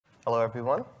Hello,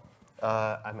 everyone.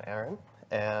 I'm Aaren,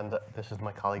 and this is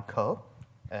my colleague Ko,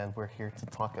 and we're here to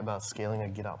talk about scaling a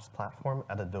GitOps platform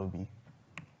at Adobe.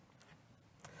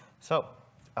 So,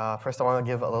 first I want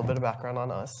to give a little bit of background on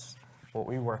us, what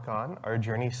we work on, our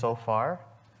journey so far,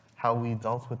 how we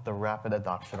dealt with the rapid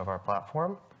adoption of our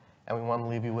platform, and we want to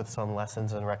leave you with some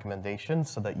lessons and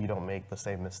recommendations so that you don't make the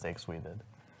same mistakes we did.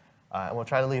 And we'll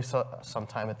try to leave some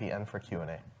time at the end for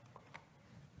Q&A.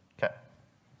 Okay,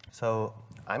 so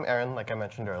I'm Aaren, like I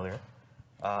mentioned earlier.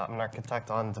 I'm an architect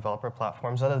on developer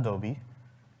platforms at Adobe.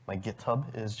 My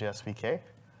GitHub is JSVK.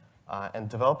 And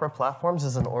Developer Platforms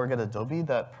is an org at Adobe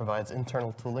that provides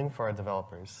internal tooling for our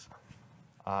developers.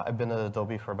 I've been at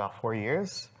Adobe for about 4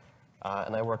 years,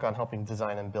 and I work on helping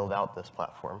design and build out this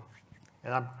platform.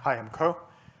 And I'm Ko.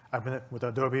 I've been with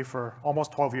Adobe for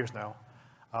almost 12 years now.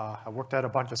 I worked at a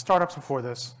bunch of startups before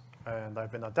this, and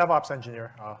I've been a DevOps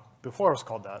engineer before it was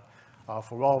called that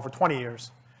for well over 20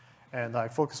 years. And I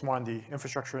focus more on the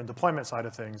infrastructure and deployment side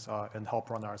of things and help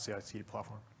run our CI/CD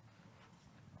platform.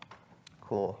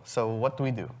 Cool. So what do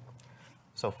we do?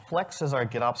 So Flex is our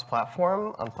GitOps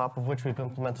platform, on top of which we've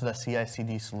implemented a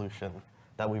CI/CD solution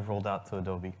that we've rolled out to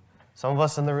Adobe. Some of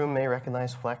us in the room may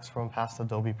recognize Flex from past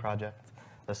Adobe project.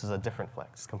 This is a different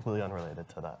Flex, completely unrelated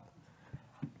to that.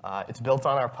 It's built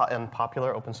on our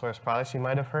popular open source products you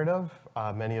might have heard of,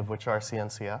 many of which are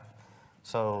CNCF.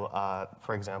 So,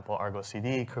 for example,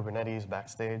 ArgoCD, Kubernetes,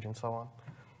 Backstage, and so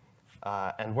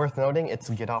on. And worth noting, it's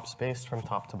GitOps based from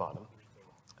top to bottom.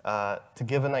 To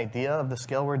give an idea of the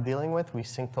scale we're dealing with, we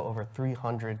sync to over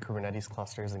 300 Kubernetes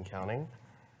clusters and counting.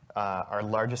 Our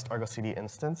largest ArgoCD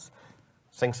instance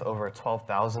syncs over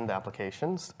 12,000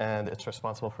 applications, and it's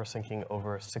responsible for syncing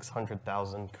over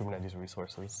 600,000 Kubernetes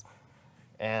resources.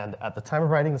 And at the time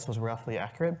of writing, this was roughly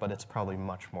accurate, but it's probably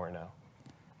much more now.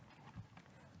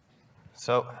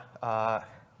 So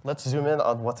let's zoom in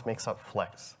on what makes up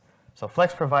Flex. So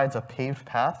Flex provides a paved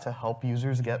path to help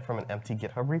users get from an empty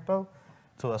GitHub repo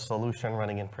to a solution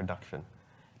running in production.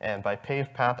 And by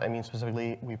paved path, I mean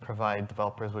specifically we provide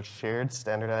developers with shared,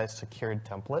 standardized, secured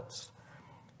templates.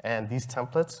 And these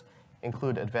templates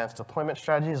include advanced deployment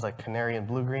strategies like Canary and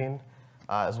Blue-Green,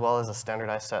 as well as a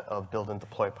standardized set of build and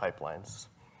deploy pipelines.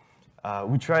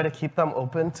 We try to keep them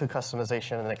open to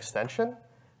customization and extension,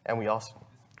 and we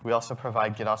also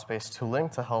provide GitOps-based tooling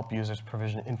to help users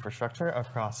provision infrastructure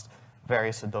across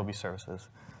various Adobe services.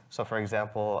 So for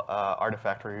example,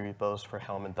 Artifactory repos for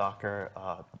Helm and Docker,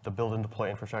 the build and deploy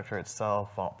infrastructure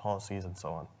itself, vault policies, and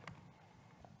so on.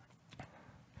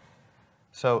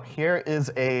 So here is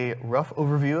a rough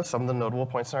overview of some of the notable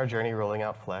points in our journey rolling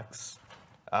out Flex.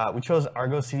 We chose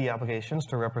ArgoCD applications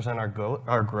to represent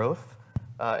our growth.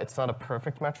 It's not a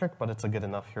perfect metric, but it's a good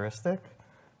enough heuristic.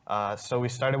 So we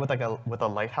started with a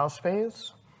lighthouse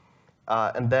phase.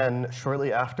 And then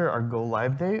shortly after our go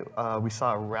live date, we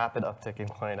saw a rapid uptick in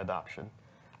client adoption.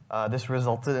 This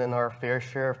resulted in our fair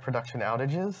share of production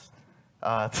outages,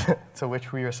 to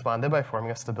which we responded by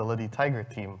forming a stability tiger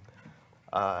team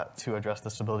to address the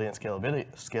stability and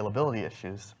scalability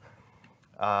issues.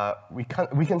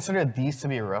 We considered these to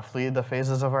be roughly the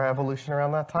phases of our evolution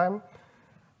around that time.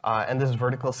 And this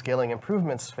vertical scaling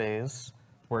improvements phase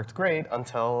worked great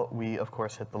until we, of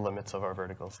course, hit the limits of our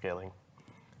vertical scaling.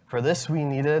 For this, we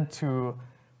needed to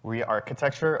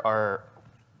re-architecture the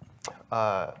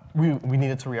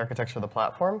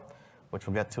platform, which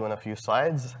we'll get to in a few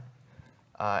slides.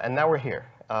 And now we're here.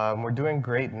 We're doing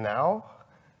great now,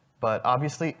 but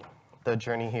obviously, the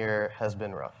journey here has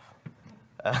been rough.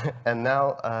 And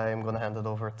now I'm going to hand it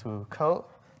over to Ko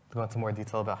to go into more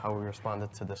detail about how we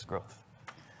responded to this growth.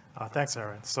 Thanks,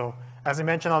 Aaren. So as I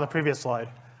mentioned on the previous slide,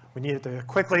 we needed to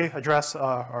quickly address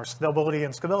our stability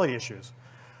and scalability issues.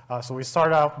 So we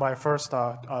started out by first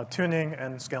tuning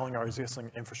and scaling our existing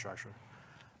infrastructure.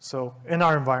 So in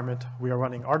our environment, we are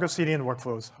running ArgoCD and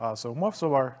Workflows. So most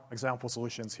of our example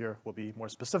solutions here will be more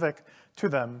specific to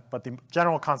them, but the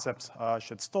general concepts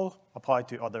should still apply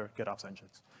to other GitOps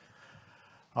engines.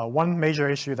 One major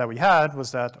issue that we had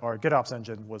was that our GitOps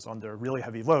engine was under really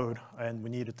heavy load, and we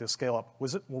needed to scale up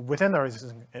within our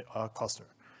existing cluster.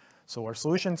 So our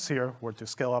solutions here were to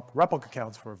scale up replica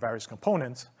counts for various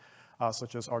components,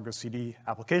 such as ArgoCD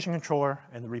application controller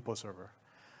and the repo server.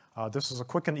 This is a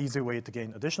quick and easy way to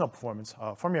gain additional performance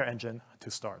from your engine to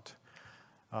start.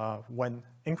 When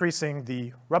increasing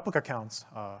the replica counts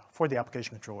for the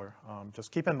application controller,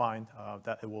 just keep in mind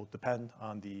that it will depend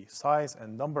on the size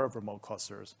and number of remote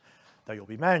clusters that you'll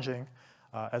be managing,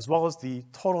 as well as the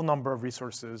total number of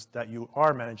resources that you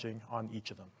are managing on each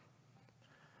of them.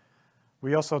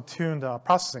 We also tuned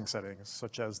processing settings,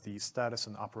 such as the status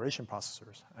and operation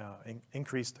processors,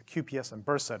 increased QPS and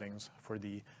burst settings for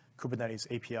the Kubernetes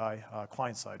API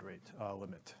client-side rate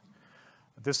limit.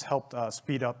 This helped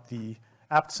speed up the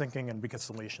app syncing and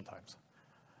reconciliation times.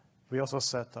 We also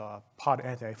set pod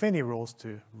anti-affinity rules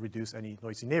to reduce any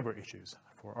noisy neighbor issues.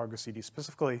 For ArgoCD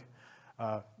specifically,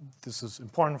 this is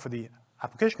important for the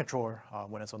application controller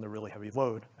when it's under really heavy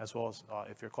load, as well as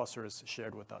if your cluster is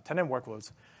shared with tenant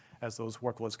workloads, as those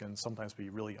workloads can sometimes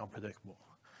be really unpredictable.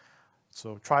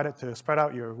 So try to spread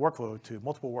out your workload to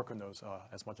multiple worker nodes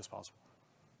as much as possible.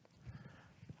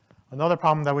 Another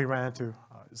problem that we ran into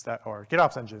is that our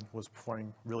GitOps engine was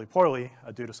performing really poorly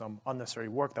due to some unnecessary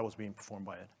work that was being performed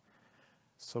by it.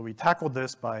 So we tackled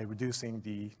this by reducing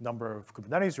the number of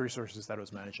Kubernetes resources that it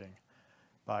was managing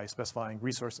by specifying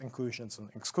resource inclusions and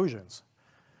exclusions.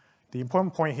 The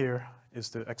important point here is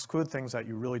to exclude things that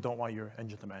you really don't want your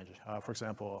engine to manage. For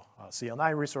example,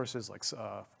 CLI resources like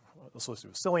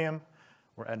associated with Cilium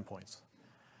or endpoints.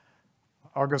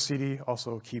 ArgoCD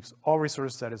also keeps all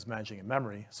resources that it's managing in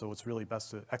memory, so it's really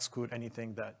best to exclude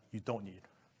anything that you don't need.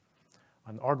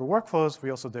 On Argo Workflows, we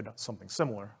also did something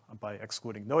similar by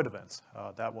excluding node events.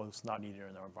 That was not needed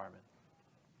in our environment.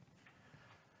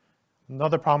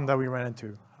 Another problem that we ran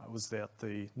into was that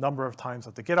the number of times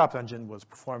that the GitOps engine was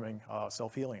performing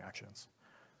self-healing actions.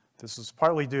 This is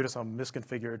partly due to some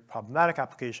misconfigured problematic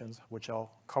applications, which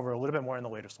I'll cover a little bit more in the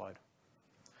later slide.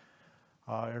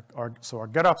 So our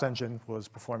GitOps engine was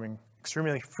performing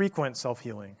extremely frequent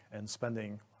self-healing and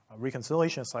spending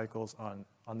reconciliation cycles on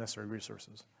unnecessary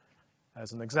resources.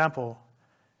 As an example,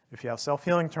 if you have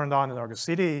self-healing turned on in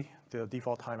ArgoCD, the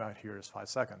default timeout here is 5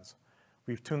 seconds.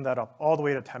 We've tuned that up all the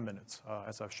way to 10 minutes,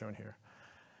 as I've shown here.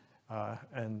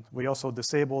 And we also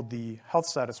disabled the health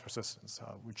status persistence,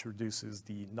 which reduces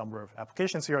the number of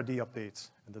application CRD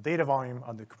updates and the data volume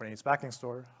on the Kubernetes backing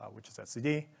store, which is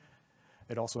etcd.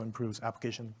 It also improves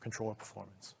application controller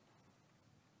performance.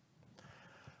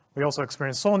 We also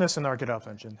experienced slowness in our GitOps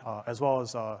engine, as well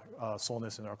as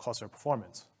slowness in our cluster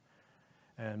performance.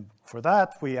 And for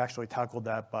that, we actually tackled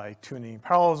that by tuning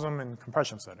parallelism and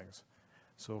compression settings.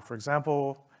 So for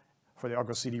example, for the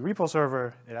ArgoCD repo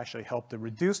server, it actually helped to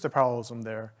reduce the parallelism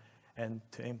there and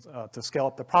to scale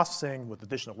up the processing with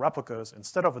additional replicas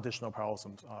instead of additional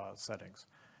parallelism settings.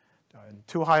 And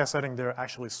too high a setting there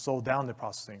actually slowed down the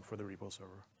processing for the repo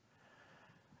server.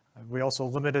 We also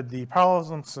limited the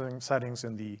parallelism settings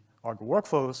in the Argo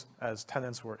Workflows, as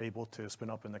tenants were able to spin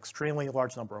up an extremely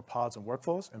large number of pods and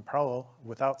workflows in parallel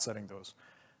without setting those.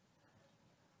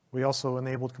 We also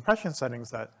enabled compression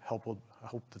settings that helped with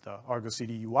the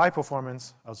ArgoCD UI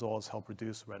performance, as well as help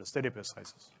reduce Redis database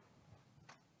sizes.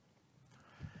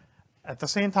 At the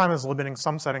same time as limiting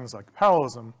some settings like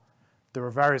parallelism, there were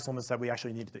various limits that we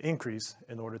actually needed to increase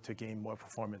in order to gain more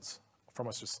performance from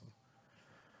our system.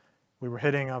 We were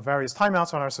hitting various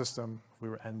timeouts on our system,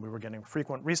 and we were getting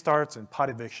frequent restarts and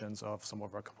pod evictions of some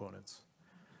of our components.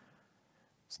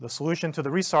 So the solution to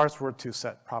the restarts were to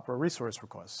set proper resource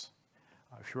requests.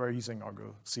 If you are using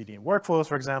ArgoCD and Workflows,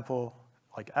 for example,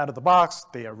 like out of the box,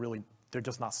 they're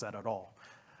just not set at all.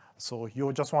 So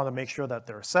you'll just want to make sure that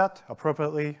they're set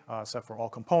appropriately, set for all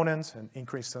components, and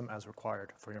increase them as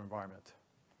required for your environment.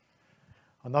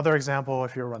 Another example,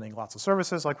 if you're running lots of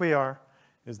services like we are,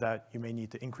 is that you may need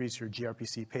to increase your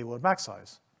gRPC payload max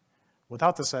size.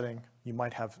 Without the setting, you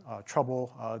might have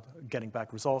trouble getting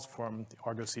back results from the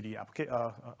ArgoCD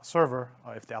server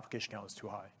if the application count is too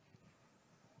high.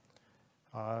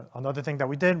 Another thing that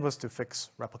we did was to fix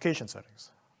replication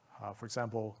settings. For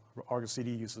example,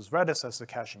 ArgoCD uses Redis as the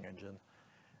caching engine,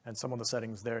 and some of the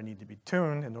settings there need to be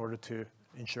tuned in order to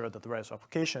ensure that the Redis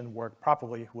application work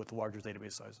properly with larger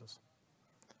database sizes.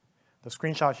 The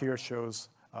screenshot here shows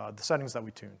the settings that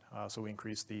we tuned. So we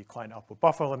increased the client output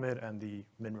buffer limit and the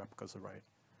min replicas to write.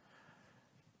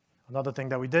 Another thing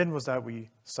that we did was that we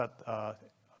set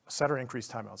or increase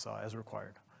timeouts as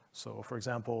required. So for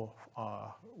example,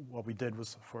 what we did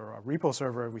was for our repo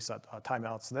server, we set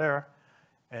timeouts there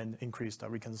and increased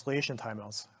reconciliation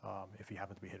timeouts if you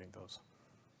happen to be hitting those.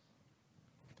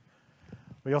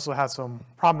 We also had some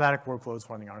problematic workloads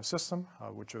running on our system,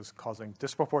 which was causing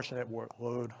disproportionate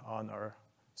workload on our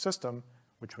system,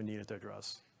 which we needed to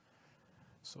address.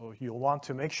 So you'll want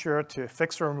to make sure to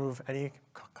fix or remove any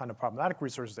kind of problematic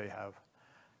resources they have.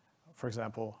 For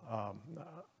example,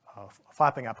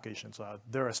 flapping applications.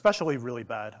 They're especially really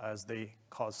bad as they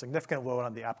cause significant load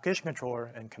on the application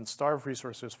controller and can starve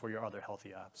resources for your other healthy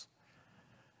apps.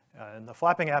 And the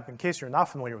flapping app, in case you're not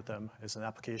familiar with them, is an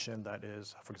application that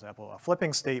is, for example,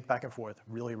 flipping state back and forth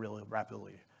really, really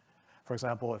rapidly. For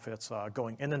example, if it's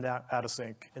going in and out of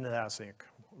sync,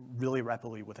 really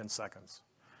rapidly within seconds.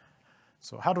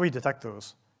 So how do we detect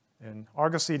those? In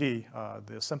ArgoCD,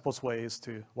 the simplest way is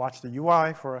to watch the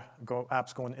UI for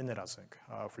apps going in and out sync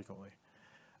frequently.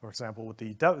 For example, with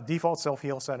the default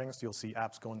self-heal settings, you'll see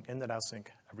apps going in and out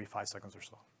sync every 5 seconds or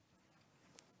so.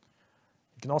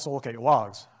 You can also look at your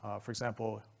logs. For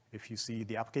example, if you see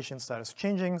the application status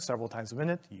changing several times a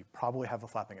minute, you probably have a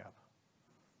flapping app.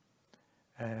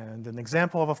 And an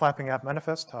example of a flapping app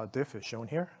manifest, diff, is shown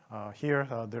here.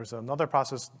 There's another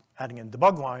process adding in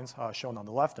debug lines shown on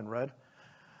the left in red.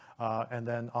 And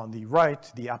then on the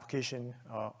right, the application,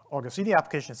 ArgoCD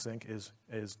application sync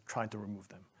is trying to remove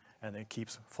them. And it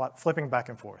keeps flipping back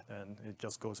and forth, and it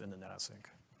just goes in and out of sync.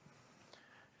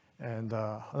 And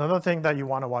another thing that you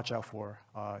want to watch out for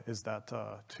is that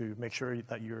to make sure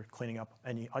that you're cleaning up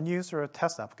any unused or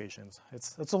test applications.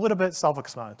 It's a little bit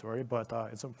self-explanatory, but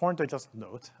it's important to just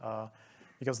note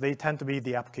because they tend to be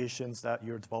the applications that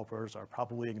your developers are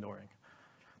probably ignoring.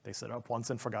 They set up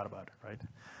once and forgot about it,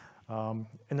 right?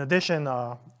 In addition,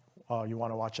 you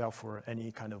want to watch out for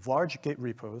any kind of large Git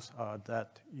repos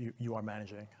that you are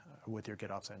managing with your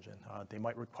GitOps engine. They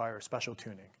might require special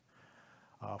tuning.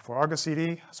 For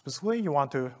ArgoCD specifically, you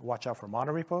want to watch out for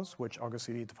monorepos, which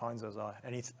ArgoCD defines as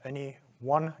any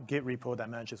one Git repo that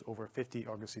manages over 50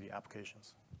 ArgoCD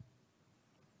applications.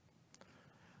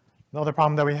 Another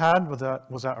problem that we had was that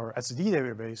our etcd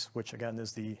database, which again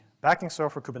is the backing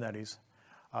store for Kubernetes,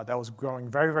 that was growing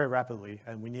very, very rapidly,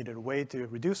 and we needed a way to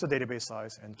reduce the database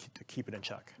size and to keep it in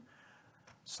check.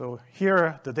 So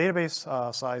here, the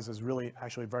database size is really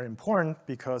actually very important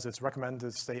because it's recommended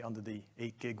to stay under the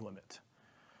 8 gig limit.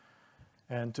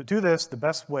 And to do this, the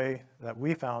best way that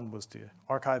we found was to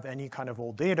archive any kind of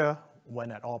old data when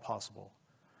at all possible.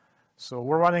 So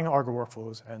we're running Argo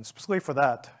Workflows, and specifically for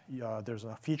that, there's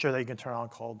a feature that you can turn on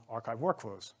called Archive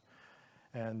Workflows.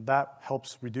 And that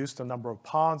helps reduce the number of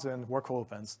pods and workflow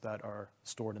events that are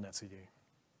stored in etcd.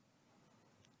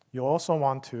 You'll also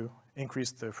want to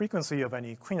increase the frequency of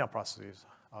any cleanup processes.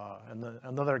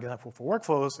 Another example for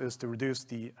workflows is to reduce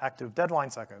the active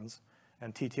deadline seconds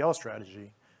and TTL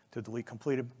strategy to delete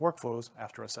completed workflows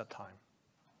after a set time.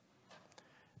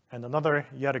 And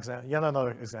yet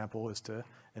another example is to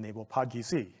enable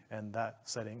PodGC, and that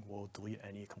setting will delete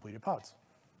any completed pods.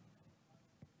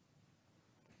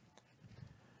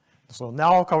 So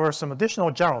now I'll cover some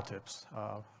additional general tips.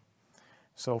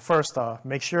 So first,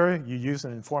 make sure you use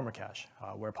an Informer cache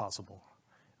where possible.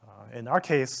 In our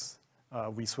case,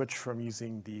 we switched from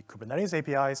using the Kubernetes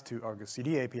APIs to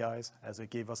ArgoCD APIs as it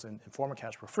gave us an Informer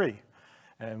cache for free,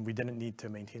 and we didn't need to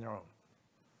maintain our own.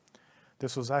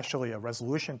 This was actually a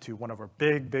resolution to one of our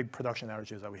big production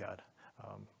outages that we had.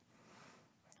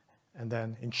 And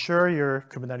then ensure your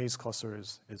Kubernetes cluster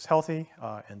is healthy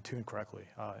and tuned correctly.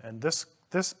 And this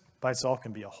by itself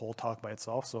can be a whole talk by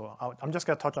itself, so I'm just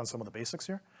going to touch on some of the basics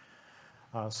here.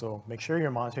 So make sure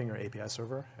you're monitoring your API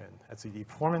server and etcd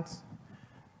performance.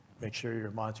 Make sure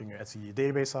you're monitoring your etcd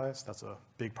database size. That's a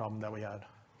big problem that we had.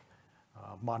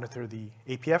 Monitor the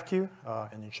APF queue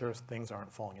and ensure things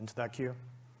aren't falling into that queue.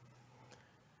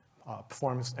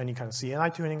 Perform any kind of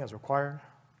CNI tuning as required.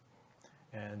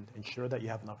 And ensure that you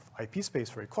have enough IP space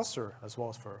for your cluster as well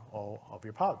as for all of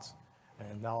your pods.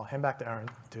 And now I'll hand back to Aaren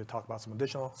to talk about some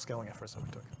additional scaling efforts that we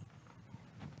took.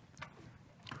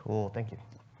 Cool, thank you.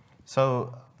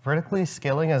 So vertically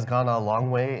scaling has gone a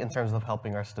long way in terms of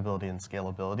helping our stability and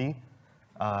scalability.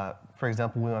 For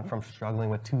example, we went from struggling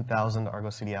with 2,000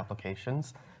 ArgoCD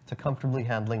applications to comfortably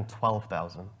handling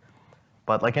 12,000.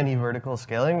 But like any vertical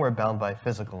scaling, we're bound by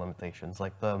physical limitations,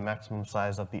 like the maximum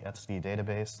size of the etcd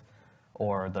database,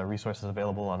 or the resources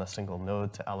available on a single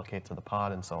node to allocate to the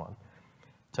pod, and so on.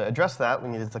 To address that, we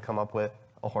needed to come up with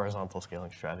a horizontal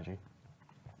scaling strategy.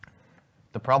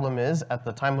 The problem is, at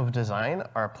the time of design,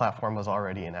 our platform was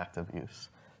already in active use.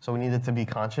 So we needed to be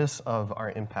conscious of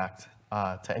our impact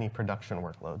to any production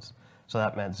workloads. So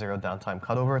that meant zero downtime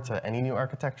cutover to any new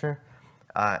architecture.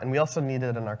 And we also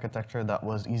needed an architecture that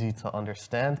was easy to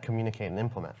understand, communicate, and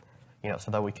implement, so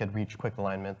that we could reach quick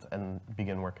alignment and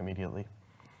begin work immediately.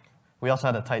 We also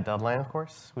had a tight deadline, of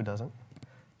course. Who doesn't?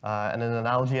 And an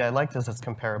analogy I liked is it's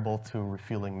comparable to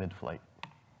refueling mid-flight.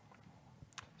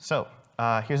 So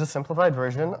here's a simplified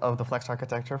version of the Flex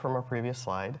architecture from our previous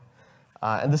slide.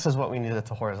 And this is what we needed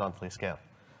to horizontally scale.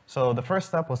 So the first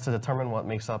step was to determine what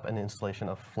makes up an installation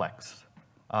of Flex.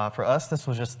 For us, this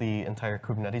was just the entire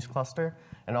Kubernetes cluster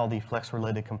and all the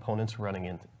Flex-related components running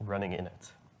in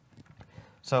it.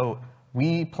 So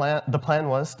the plan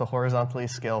was to horizontally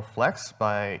scale Flex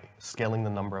by scaling the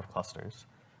number of clusters.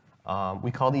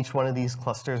 We called each one of these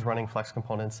clusters running Flex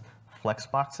components Flex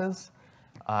boxes.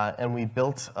 And we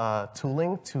built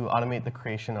tooling to automate the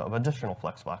creation of additional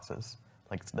Flexboxes,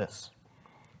 like this.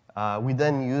 We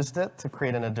then used it to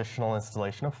create an additional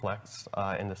installation of Flex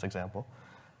in this example,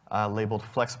 labeled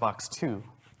Flexbox 2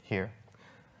 here,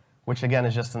 which again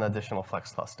is just an additional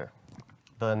Flex cluster.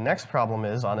 The next problem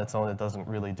is, on its own, it doesn't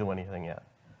really do anything yet.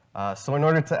 So in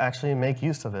order to actually make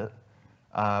use of it,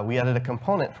 we added a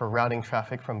component for routing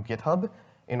traffic from GitHub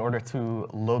in order to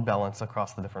load balance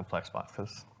across the different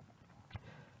Flexboxes.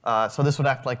 So this would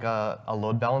act like a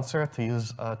load balancer, to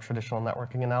use a traditional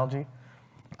networking analogy.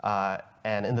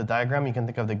 And in the diagram, you can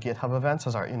think of the GitHub events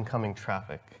as our incoming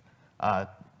traffic.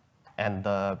 And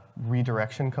the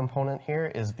redirection component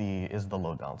here is the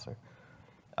load balancer.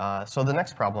 So the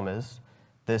next problem is,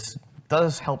 this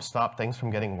does help stop things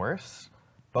from getting worse,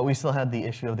 but we still had the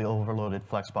issue of the overloaded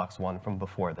Flexbox 1 from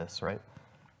before this, right?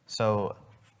 So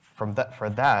for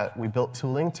that, we built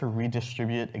tooling to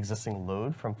redistribute existing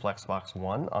load from Flexbox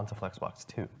 1 onto Flexbox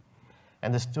 2.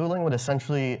 And this tooling would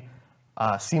essentially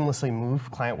seamlessly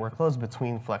move client workloads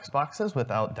between Flexboxes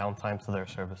without downtime to their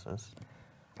services.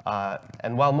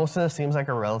 And while most of this seems like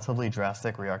a relatively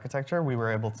drastic re-architecture, we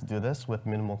were able to do this with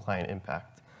minimal client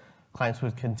impact. Clients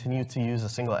would continue to use a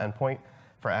single endpoint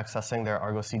for accessing their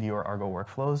ArgoCD or Argo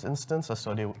Workflows instance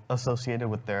associated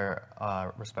with their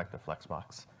respective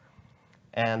Flexbox.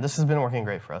 And this has been working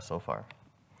great for us so far.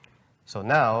 So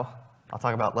now, I'll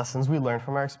talk about lessons we learned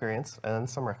from our experience and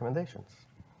some recommendations.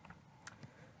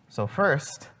 So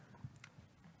first,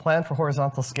 plan for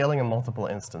horizontal scaling in multiple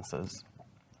instances.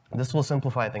 This will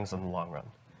simplify things in the long run.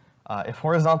 If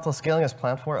horizontal scaling is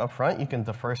planned for upfront, you can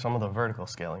defer some of the vertical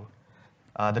scaling.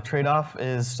 The trade-off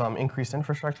is some increased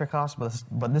infrastructure costs,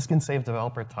 but this can save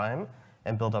developer time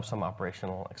and build up some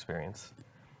operational experience.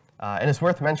 And it's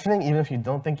worth mentioning, even if you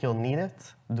don't think you'll need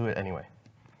it, do it anyway.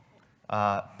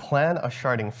 Plan a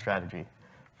sharding strategy.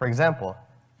 For example,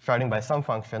 sharding by some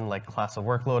function like class of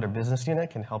workload or business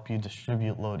unit can help you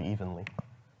distribute load evenly.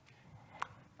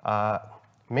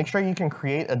 Make sure you can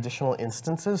create additional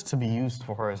instances to be used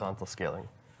for horizontal scaling.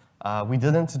 We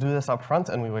didn't do this up front,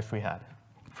 and we wish we had.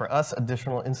 For us,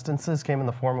 additional instances came in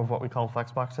the form of what we call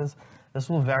Flexboxes. This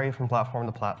will vary from platform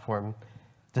to platform.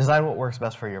 Design what works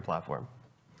best for your platform.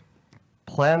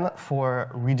 Plan for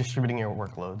redistributing your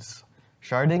workloads.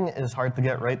 Sharding is hard to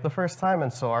get right the first time,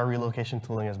 and so our relocation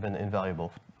tooling has been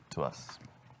invaluable to us.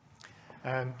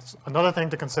 And another thing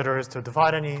to consider is to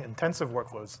divide any intensive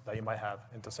workloads that you might have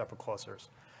into separate clusters.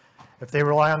 If they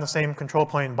rely on the same control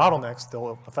plane bottlenecks,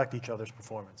 they'll affect each other's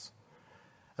performance.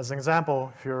 As an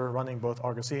example, if you're running both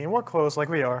ArgoCD and workflows like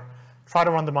we are, try to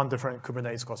run them on different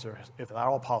Kubernetes clusters, if at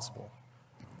all possible.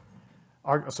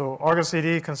 So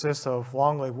ArgoCD consists of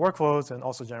long-lived workloads and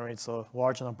also generates a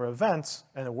large number of events,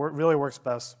 and it really works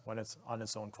best when it's on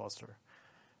its own cluster.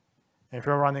 And if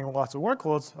you're running lots of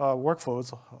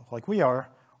workflows like we are,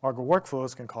 Argo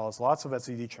Workflows can cause lots of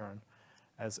etcd churn,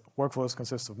 as workflows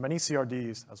consist of many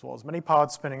CRDs, as well as many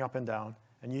pods spinning up and down,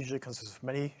 and usually consists of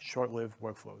many short-lived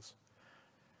workflows.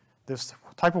 This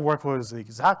type of workload is the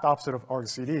exact opposite of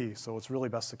ArgoCD, so it's really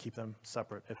best to keep them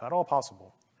separate, if at all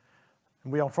possible.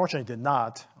 And we unfortunately did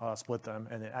not split them,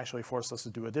 and it actually forced us to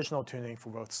do additional tuning for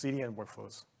both CD and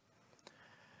workflows.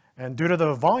 And due to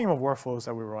the volume of workflows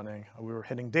that we were running, we were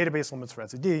hitting database limits for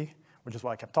etcd, which is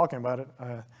why I kept talking about it,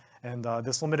 and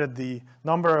this limited the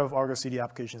number of ArgoCD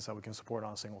applications that we can support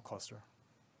on a single cluster.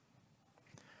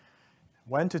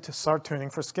 When to start tuning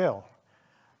for scale?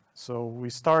 So we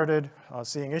started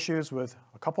seeing issues with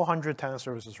a couple hundred tenant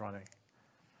services running.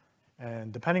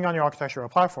 And depending on your architecture or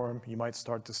platform, you might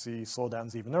start to see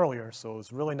slowdowns even earlier, so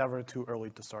it's really never too early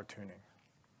to start tuning.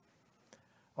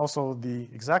 Also, the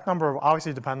exact number will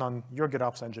obviously depend on your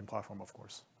GitOps engine platform, of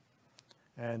course.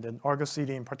 And in ArgoCD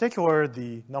in particular,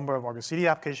 the number of ArgoCD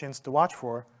applications to watch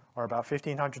for are about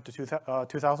 1,500 to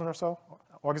 2,000 or so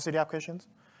ArgoCD applications.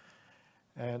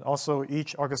 And also,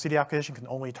 each ArgoCD application can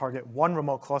only target one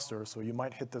remote cluster, so you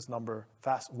might hit this number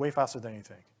way faster than you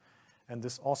think. And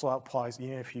this also applies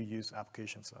even if you use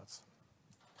application sets.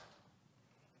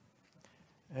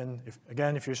 And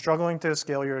if you're struggling to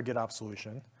scale your GitOps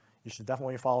solution, you should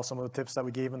definitely follow some of the tips that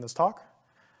we gave in this talk.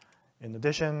 In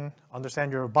addition,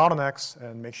 understand your bottlenecks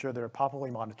and make sure they're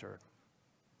properly monitored.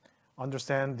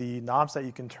 Understand the knobs that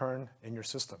you can turn in your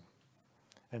system.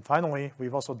 And finally,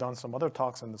 we've also done some other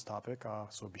talks on this topic,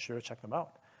 so be sure to check them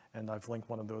out. And I've linked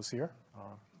one of those here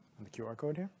in the QR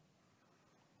code here.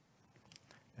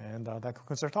 And that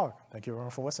concludes our talk. Thank you everyone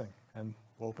for listening. And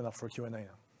we'll open up for Q&A now.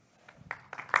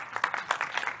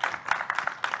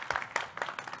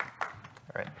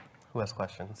 All right, who has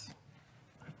questions?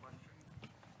 I have a question.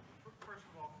 First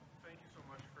of all, thank you so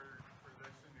much for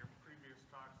this and your previous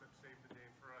talks that saved the day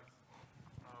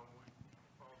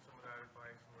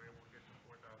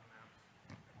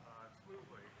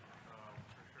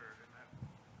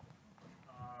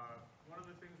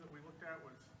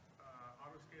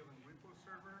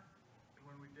server. And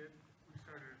when we did, we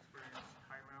started to experience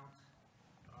timeouts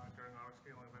during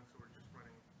auto-scaling events, so we're just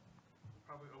running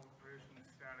probably over-provisioned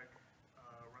static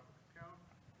replica count.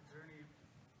 Is there any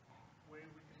way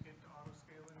we can get to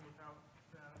auto-scaling without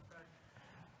that effect?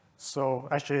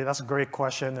 So actually, that's a great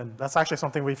question, and that's actually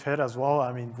something we've hit as well.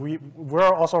 I mean, we're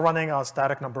also running a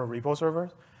static number of repo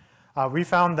servers. We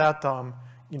found that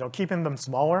keeping them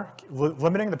smaller,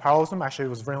 limiting the parallelism actually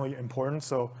was really important.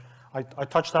 So I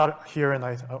touched that here, and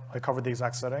I covered the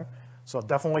exact setting. So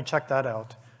definitely check that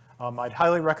out. I'd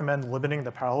highly recommend limiting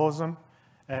the parallelism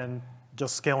and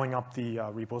just scaling up the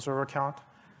repo server count.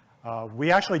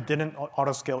 We actually didn't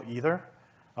auto-scale either.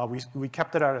 We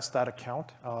kept it at a static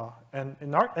count. And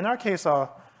in our case,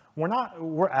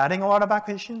 we're adding a lot of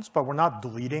applications, but we're not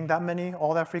deleting that many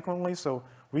all that frequently. So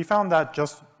we found that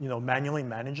just manually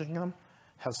managing them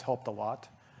has helped a lot.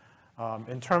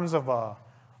 In terms of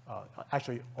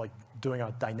actually like doing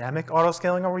a dynamic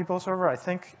auto-scaling on repo server, I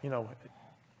think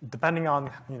depending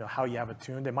on how you have it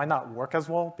tuned, it might not work as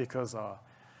well because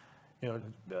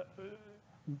the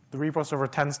repo server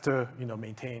tends to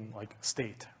maintain like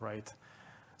state, right?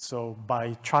 So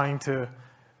by trying to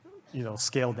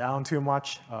scale down too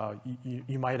much,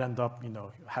 you might end up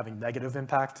having negative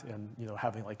impact and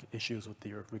having like issues with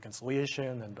your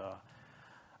reconciliation and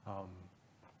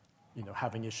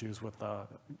having issues with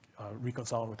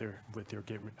reconciling with your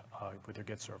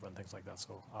Git server and things like that.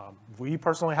 So we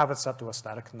personally have it set to a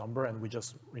static number, and we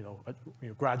just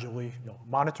gradually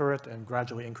monitor it and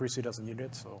gradually increase it as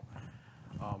needed. So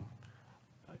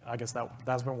I guess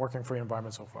that's been working for your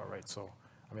environment so far, right? So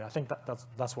I mean, I think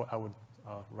that's what I would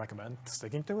recommend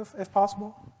sticking to if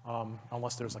possible,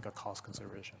 unless there's like a cost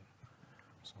consideration.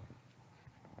 So.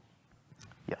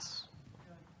 Yes.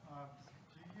 Do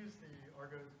you use the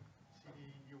ArgoCD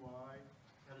UI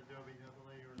at Adobe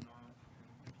heavily or not?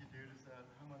 And if you do,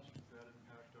 how much does that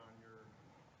impact on your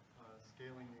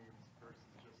scaling needs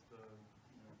versus just the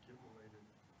Git related?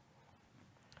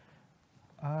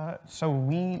 So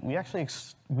we actually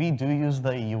we do use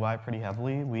the UI pretty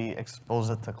heavily. We expose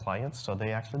it to clients, so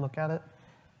they actually look at it.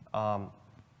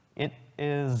 It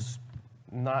is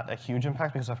not a huge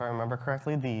impact because if I remember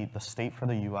correctly, the state for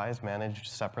the UI is managed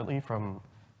separately from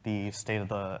the state of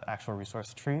the actual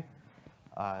resource tree.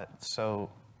 So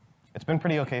it's been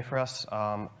pretty okay for us.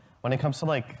 When it comes to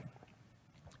like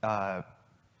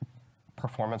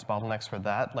performance bottlenecks for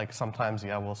that, like sometimes,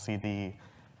 yeah, we'll see the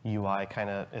UI kind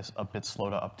of is a bit slow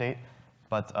to update.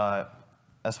 But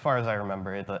as far as I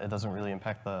remember, it doesn't really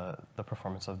impact the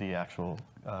performance of the actual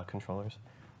controllers.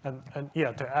 And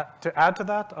yeah, to add to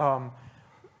that,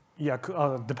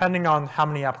 depending on how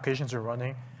many applications you're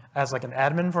running, as like an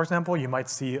admin, for example, you might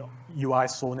see UI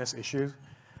slowness issues.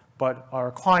 But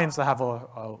our clients that have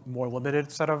a more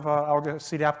limited set of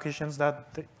ArgoCD applications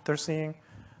that they're seeing,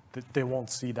 they won't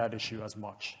see that issue as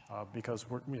much because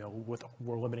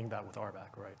we're limiting that with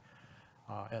RBAC, right?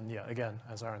 And yeah, again,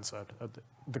 as Aaren said,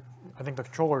 I think the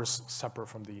controller is separate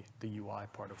from the UI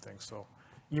part of things. So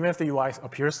even if the UI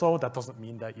appears slow, that doesn't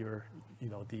mean that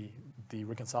the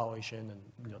reconciliation and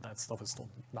that stuff is still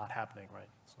not happening, right?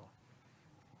 So.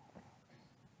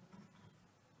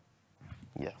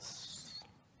 Yes.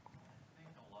 I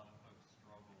think a lot of folks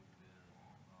struggle with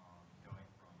going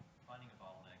from finding a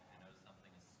bottleneck to know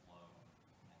something is slow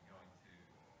and going to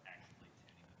actually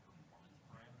tuning the performance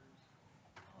parameters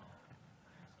so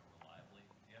reliably.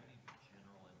 Do you have any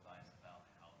general advice about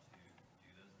how to do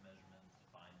those measurements,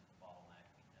 find the bottleneck,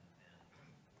 and then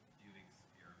do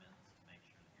experiments to make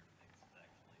sure that your fix is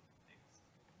actually fixed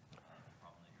the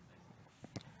problem that you're facing?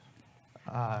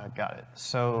 Got it.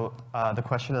 So the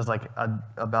question is like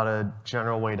about a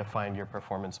general way to find your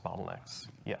performance bottlenecks.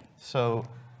 Yeah. So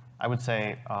I would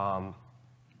say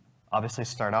obviously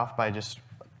start off by just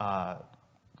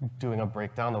doing a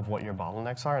breakdown of what your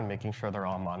bottlenecks are and making sure they're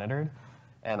all monitored.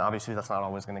 And obviously that's not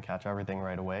always going to catch everything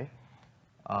right away.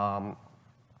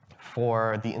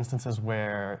 For the instances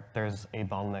where there's a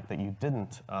bottleneck that you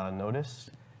didn't notice,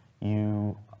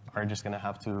 you are just going to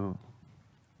have to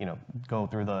go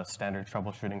through the standard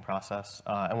troubleshooting process.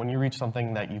 And when you reach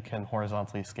something that you can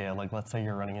horizontally scale, like let's say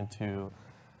you're running into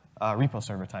repo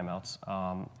server timeouts,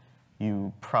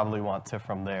 you probably want to,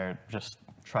 from there, just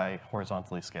try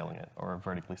horizontally scaling it or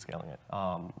vertically scaling it.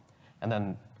 And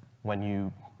then when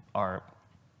you are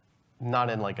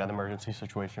not in like an emergency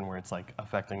situation where it's like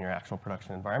affecting your actual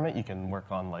production environment, you can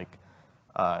work on like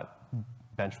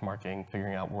benchmarking,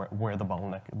 figuring out where the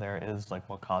bottleneck there is, like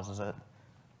what causes it.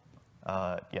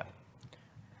 Yeah,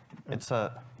 it's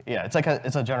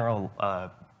a general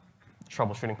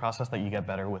troubleshooting process that you get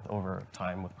better with over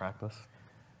time with practice.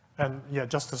 And yeah,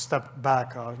 just to step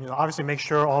back, obviously make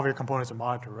sure all of your components are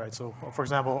monitored, right? So for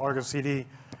example, ArgoCD,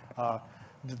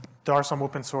 there are some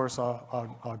open source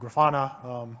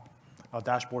Grafana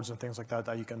dashboards and things like that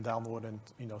that you can download and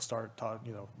start.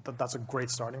 That's a great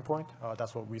starting point.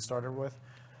 That's what we started with.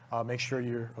 Make sure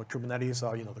your Kubernetes,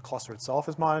 the cluster itself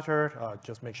is monitored.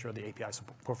 Just make sure the API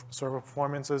server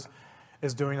performance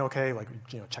is doing okay. Like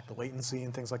check the latency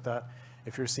and things like that.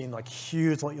 If you're seeing like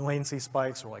huge latency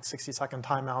spikes or like 60-second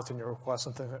timeouts in your requests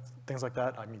and things like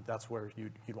that, I mean that's where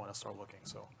you'd want to start looking.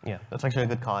 So yeah, that's actually a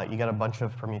good call out. You get a bunch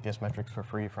of Prometheus metrics for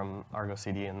free from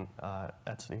ArgoCD and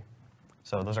etc.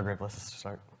 So those are great places to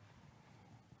start.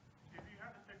 If you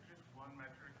had to pick just one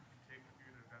metric to take with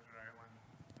you to Desert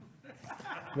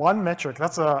Island. One metric,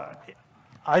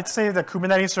 I'd say the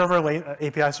Kubernetes server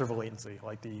API server latency,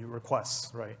 like the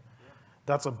requests, right?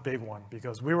 That's a big one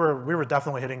because we were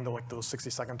definitely hitting those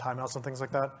 60-second timeouts and things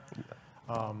like that.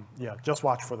 Yeah, just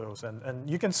watch for those, and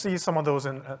you can see some of those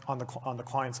on the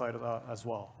client side as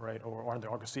well, right, or on the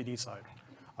ArgoCD side.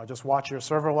 Just watch your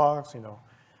server logs,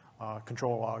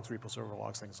 control logs, repo server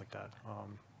logs, things like that,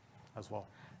 as well.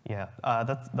 Yeah,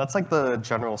 that's like the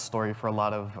general story for a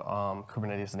lot of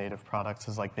Kubernetes native products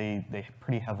is like they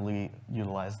pretty heavily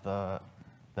utilize the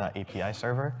API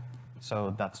server,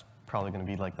 so that's probably going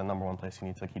to be like the #1 place you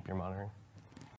need to keep your monitoring.